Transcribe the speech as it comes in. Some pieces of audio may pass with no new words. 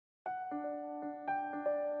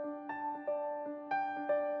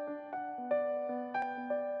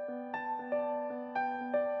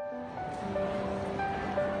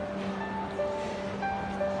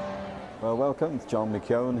Well, welcome. It's John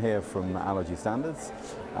McKeon here from Allergy Standards,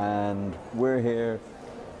 and we're here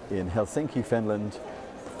in Helsinki, Finland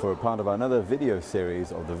for part of another video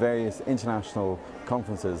series of the various international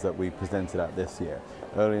conferences that we presented at this year.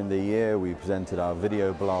 Early in the year we presented our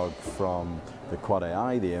video blog from the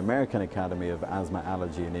EAACI, the American Academy of Asthma,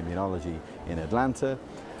 Allergy and Immunology in Atlanta.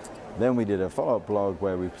 Then we did a follow-up blog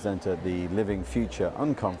where we presented the Living Future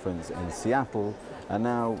Unconference in Seattle, and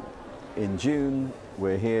now in June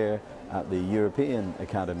we're here at the European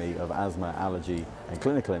Academy of Asthma, Allergy and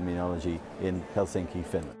Clinical Immunology in Helsinki,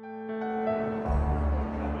 Finland.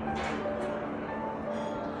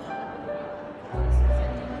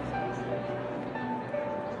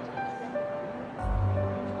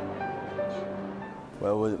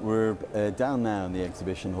 Well, we're down now in the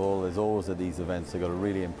exhibition hall. As always at these events, they've got a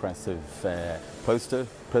really impressive poster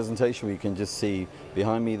presentation we can just see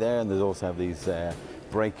behind me there, and they also have these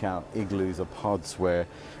breakout igloos or pods where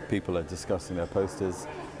people are discussing their posters,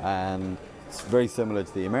 and it's very similar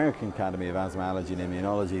to the American Academy of Asthma, Allergy and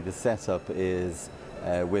Immunology. The setup is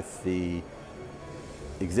with the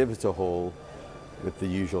exhibitor hall with the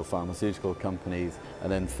usual pharmaceutical companies,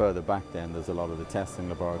 and then further back then there's a lot of the testing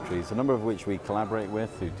laboratories, a number of which we collaborate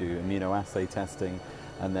with, who do immunoassay testing,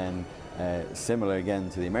 and then similar again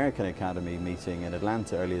to the American Academy meeting in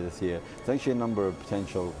Atlanta earlier this year, there's actually a number of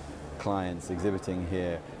potential clients exhibiting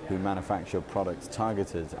here who manufacture products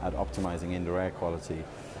targeted at optimizing indoor air quality,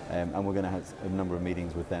 and we're going to have a number of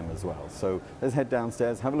meetings with them as well. So let's head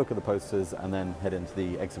downstairs, have a look at the posters, and then head into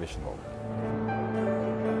the exhibition hall.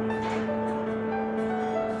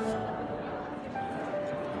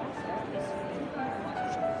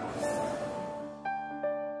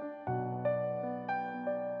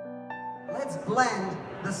 Let's blend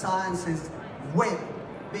the sciences with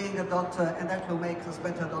being a doctor, and that will make us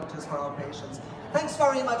better doctors for our patients. Thanks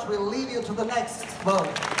very much. We'll leave you to the next vote.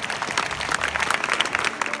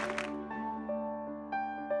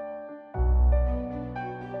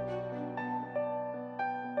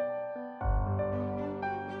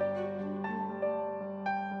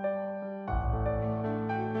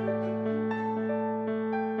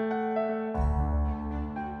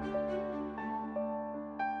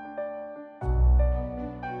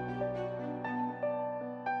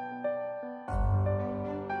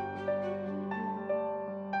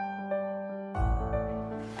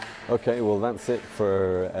 Okay, well that's it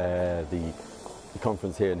for the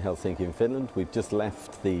conference here in Helsinki in Finland. We've just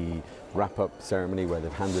left the wrap-up ceremony where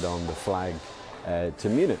they've handed on the flag to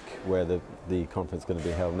Munich, where the conference is going to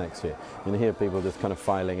be held next year. You can hear people just kind of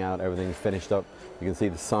filing out, everything's finished up. You can see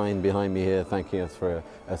the sign behind me here thanking us for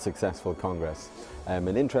a successful congress. And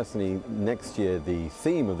interestingly, next year the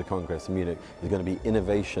theme of the congress in Munich is going to be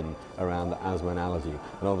innovation around asthma and allergy.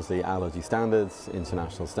 And obviously Allergy Standards,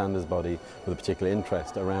 international standards body with a particular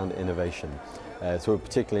interest around innovation. So we're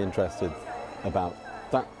particularly interested about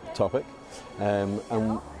that topic. And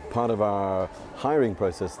part of our hiring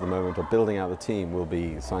process at the moment, or building out the team, will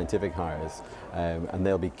be scientific hires, and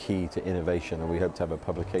they'll be key to innovation, and we hope to have a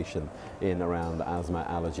publication in around asthma,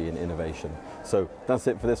 allergy and innovation. So that's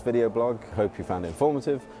it for this video blog. Hope you found it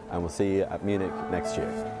informative, and we'll see you at Munich next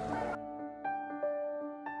year.